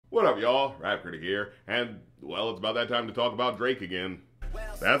What up, y'all? Rap Critic here, and, well, it's about that time to talk about Drake again.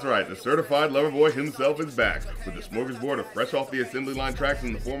 That's right, the certified lover boy himself is back, with a smorgasbord of fresh off the assembly line tracks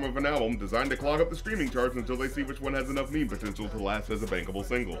in the form of an album designed to clog up the streaming charts until they see which one has enough meme potential to last as a bankable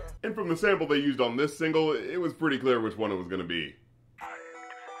single. And from the sample they used on this single, it was pretty clear which one it was going to be.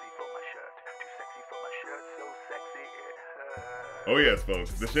 Oh yes,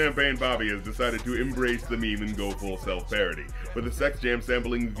 folks, the Champagne Bobby has decided to embrace the meme and go full self-parody, with the Sex Jam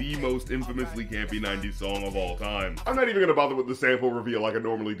sampling the most infamously campy 90s song of all time. I'm not even gonna bother with the sample reveal like I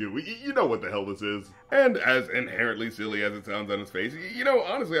normally do, you know what the hell this is. And as inherently silly as it sounds on its face, you know,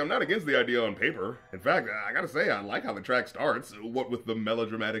 honestly, I'm not against the idea on paper. In fact, I gotta say, I like how the track starts, what with the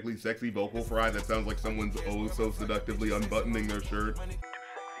melodramatically sexy vocal fry that sounds like someone's oh so seductively unbuttoning their shirt.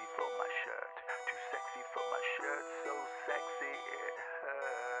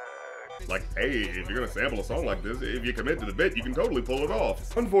 Like, hey, if you're gonna sample a song like this, if you commit to the bit, you can totally pull it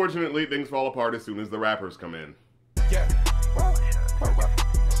off. Unfortunately, things fall apart as soon as the rappers come in. Yeah.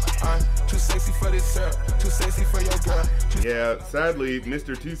 Too sexy for this syrup, too sexy for your girl. Yeah, sadly,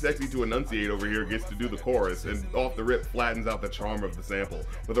 Mr. Too Sexy to Enunciate over here gets to do the chorus, and off the rip flattens out the charm of the sample.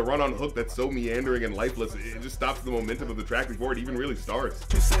 With a run-on hook that's so meandering and lifeless, it just stops the momentum of the track before it even really starts.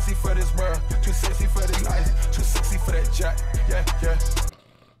 Too sexy for this world, too sexy for this life, too sexy for that jack, yeah, yeah.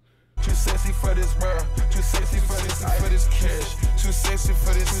 Too sexy for this world, too sexy for this cash, too sexy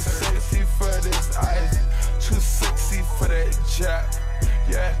for this, too sexy for this ice, too sexy for that jack,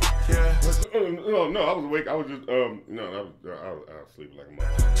 yeah, yeah. No, I was awake. I was just, I was sleeping like a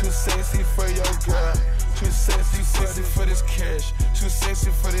mother. Too sexy for your girl, too sexy for this cash, too sexy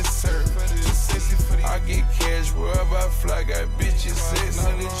for this surf, too sexy for this. I get cash wherever I fly, got bitches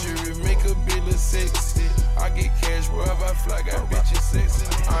sexy in the jury, make a bill of sexy. I get cash wherever I fly, got bitches sexy.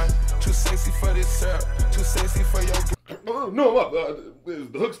 I'm too sexy for this syrup, too sexy for your girl. No, is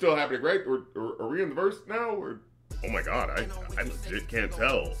the hook still happening, right? Or are we in the verse now? Or oh my god, I legit can't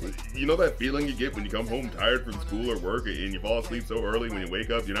tell. You know that feeling you get when you come home tired from school or work and you fall asleep so early when you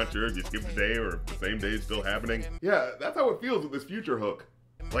wake up you're not sure if you skipped a day or if the same day is still happening? Yeah, that's how it feels with this future hook.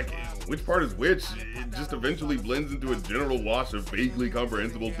 Like, which part is which? It just eventually blends into a general wash of vaguely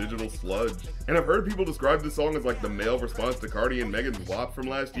comprehensible digital sludge. And I've heard people describe this song as like the male response to Cardi and Megan's WAP from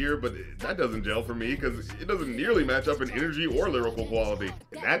last year, but that doesn't gel for me because it doesn't nearly match up in energy or lyrical quality.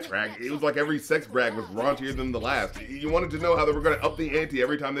 In that track, it was like every sex brag was raunchier than the last. You wanted to know how they were going to up the ante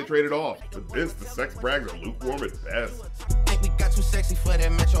every time they traded off. With this, the sex brags are lukewarm at best. We got too sexy for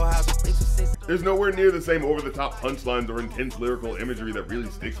that metro house. There's nowhere near the same over-the-top punchlines or intense lyrical imagery that really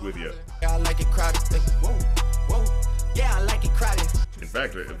sticks with you. Yeah, I like it crowded. Whoa, whoa. Yeah, I like it crowded. In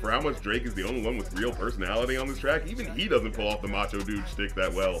fact, for how much Drake is the only one with real personality on this track, even he doesn't pull off the macho dude shtick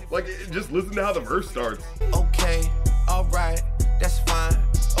that well. Like, just listen to how the verse starts. Okay, alright, that's fine,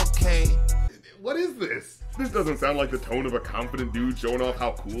 okay. What is this? This doesn't sound like the tone of a confident dude showing off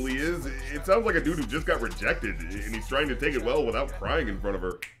how cool he is. It sounds like a dude who just got rejected, and he's trying to take it well without crying in front of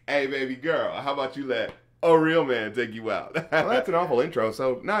her. Hey baby girl, how about you let a real man take you out? Well, that's an awful intro,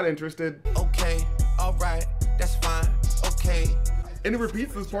 so not interested. Okay, alright, that's fine, okay. And it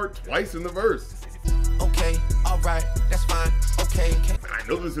repeats this part twice in the verse. Okay, alright, that's fine, okay. I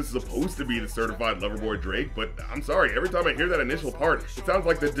know this is supposed to be the certified lover boy Drake, but I'm sorry, every time I hear that initial part, it sounds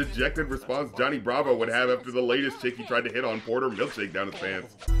like the dejected response Johnny Bravo would have after the latest chick he tried to hit on poured her milkshake down his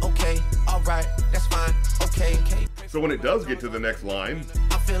pants. Okay, alright, that's fine, okay. So when it does get to the next line,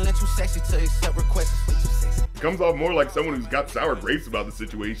 I'm feeling too sexy to accept requests. it comes off more like someone who's got sour grapes about the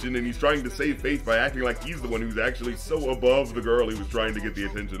situation and he's trying to save face by acting like he's the one who's actually so above the girl he was trying to get the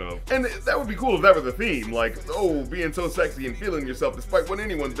attention of. And that would be cool if that were the theme, like, oh, being so sexy and feeling yourself despite what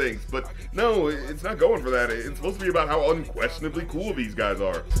anyone thinks, but no, it's not going for that. It's supposed to be about how unquestionably cool these guys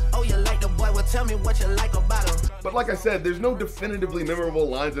are. Oh, you like the boy? Well, tell me what you like about him. But like I said, there's no definitively memorable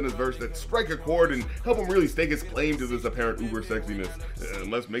lines in his verse that strike a chord and help him really stake his claim to this apparent uber sexiness,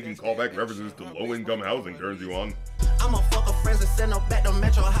 unless making callback references to low-income housing turns you on. I'm a fuck of friends and send them back to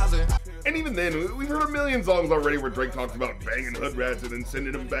metro housing. And even then, we've heard a million songs already where Drake talks about banging hood rats and then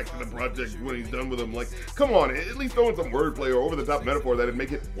sending them back to the project when he's done with them. Like, come on, at least throw in some wordplay or over-the-top metaphor that'd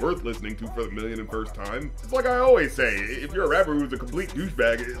make it worth listening to for the million and first time. It's like I always say, if you're a rapper who's a complete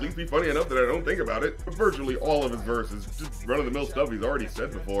douchebag, at least be funny enough that I don't think about it. But virtually all of his verses, just run-of-the-mill stuff he's already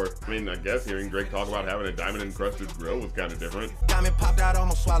said before. I mean, I guess hearing Drake talk about having a diamond-encrusted grill was kind of different. Diamond popped out,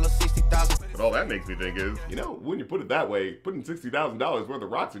 almost swallowed 60,000. But But all that makes me think is, you know, when you put it that way, putting $60,000 worth of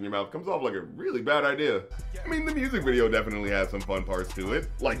rocks in your mouth comes off like a really bad idea. I mean, the music video definitely has some fun parts to it,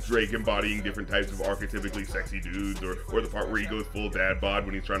 like Drake embodying different types of archetypically sexy dudes, or the part where he goes full dad bod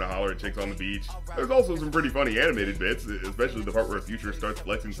when he's trying to holler at chicks on the beach. There's also some pretty funny animated bits, especially the part where Future starts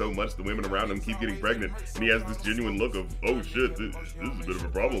flexing so much the women around him keep getting pregnant, and he has this genuine look of, oh shit, this is a bit of a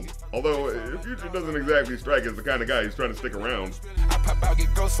problem. Although, Future doesn't exactly strike as the kind of guy who's trying to stick around. I pop out,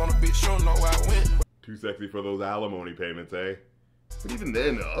 get ghosts on a bitch, you don't know where I went. Too sexy for those alimony payments, eh? But even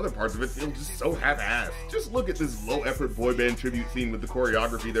then, other parts of it feel just so half-assed. Just look at this low-effort boy band tribute scene with the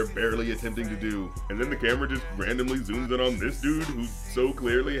choreography they're barely attempting to do. And then the camera just randomly zooms in on this dude who so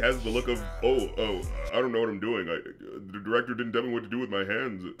clearly has the look of, oh, I don't know what I'm doing. The director didn't tell me what to do with my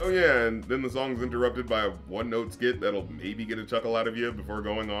hands. Oh yeah, and then the song's interrupted by a one-note skit that'll maybe get a chuckle out of you before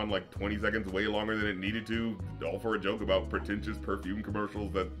going on like 20 seconds way longer than it needed to, all for a joke about pretentious perfume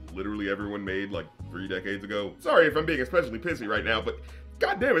commercials that literally everyone made like 3 decades ago. Sorry if I'm being especially pissy right now, but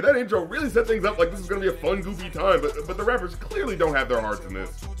god damn it, that intro really set things up like this is gonna be a fun, goofy time, but the rappers clearly don't have their hearts in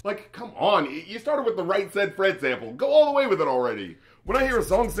this. Like, come on, you started with the Right Said Fred sample. Go all the way with it already. When I hear a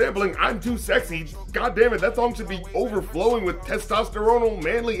song sampling I'm Too Sexy, god damn it, that song should be overflowing with testosteronal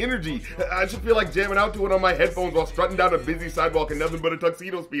manly energy. I should feel like jamming out to it on my headphones while strutting down a busy sidewalk in nothing but a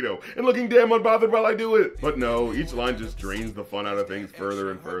tuxedo speedo and looking damn unbothered while I do it. But no, each line just drains the fun out of things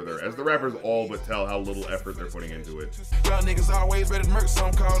further and further, as the rappers all but tell how little effort they're putting into it. Young niggas always ready to murk,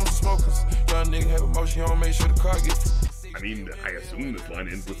 some call them smokers. Young nigga have emotion, you don't make sure the car gets. I mean, I assume this line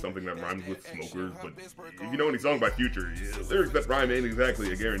ends with something that rhymes with smokers, but if you know any song by Future, lyrics that rhyme ain't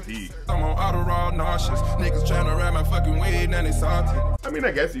exactly a guarantee. I'm on Adderall, nauseous. Niggas trying to ride my fucking way, now they salty. I mean,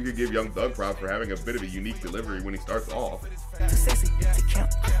 I guess you could give Young Thug props for having a bit of a unique delivery when he starts off.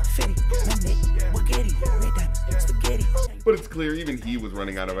 But it's clear even he was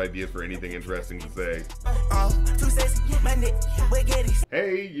running out of ideas for anything interesting to say.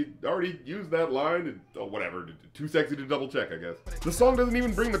 Hey, you already used that line, and, oh, whatever, too sexy to double check, I guess. The song doesn't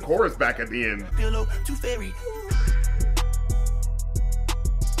even bring the chorus back at the end.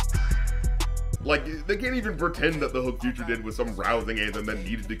 Like, they can't even pretend that the hook Future did was some rousing anthem that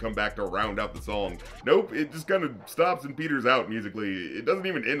needed to come back to round out the song. Nope, it just kind of stops and peters out musically. It doesn't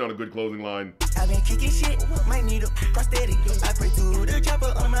even end on a good closing line. I've been kicking shit, might need a prosthetic. I pray to the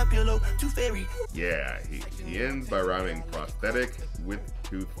chopper on my pillow, Tooth Fairy. Yeah, he ends by rhyming prosthetic with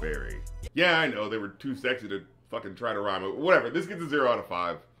Tooth Fairy. Yeah, I know, they were too sexy to fucking try to rhyme it. Whatever, this gets a 0 out of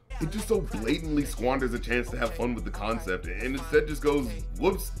 5. It just so blatantly squanders a chance to have fun with the concept, and instead just goes,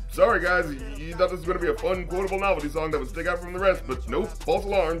 whoops, sorry guys, you thought this was going to be a fun, quotable novelty song that would stick out from the rest, but nope, false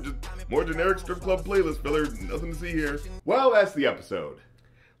alarm, just more generic strip club playlist filler, nothing to see here. Well, that's the episode.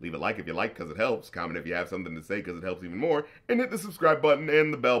 Leave a like if you like because it helps, comment if you have something to say because it helps even more, and hit the subscribe button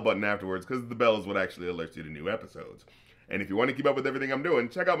and the bell button afterwards because the bell is what actually alerts you to new episodes. And if you want to keep up with everything I'm doing,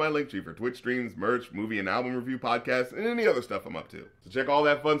 check out my Linktree for Twitch streams, merch, movie and album review podcasts, and any other stuff I'm up to. So check all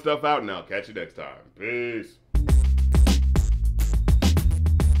that fun stuff out, and I'll catch you next time. Peace.